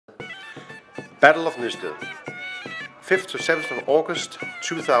Battle of Nysted, 5th to 7th of August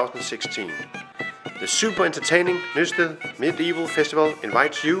 2016. The super entertaining Nysted Medieval Festival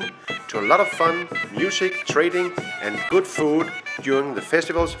invites you to a lot of fun, music, trading and good food during the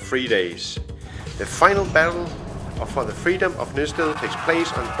festival's 3 days. The final battle for the freedom of Nysted takes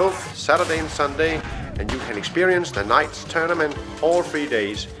place on both Saturday and Sunday, and you can experience the night's tournament all 3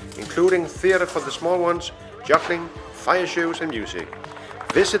 days, including theater for the small ones, juggling, fire shows and music.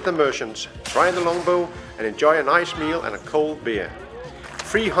 Visit the merchants, try the longbow and enjoy a nice meal and a cold beer.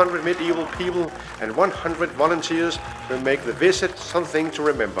 300 medieval people and 100 volunteers will make the visit something to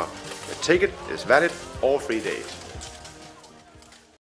remember. The ticket is valid all 3 days.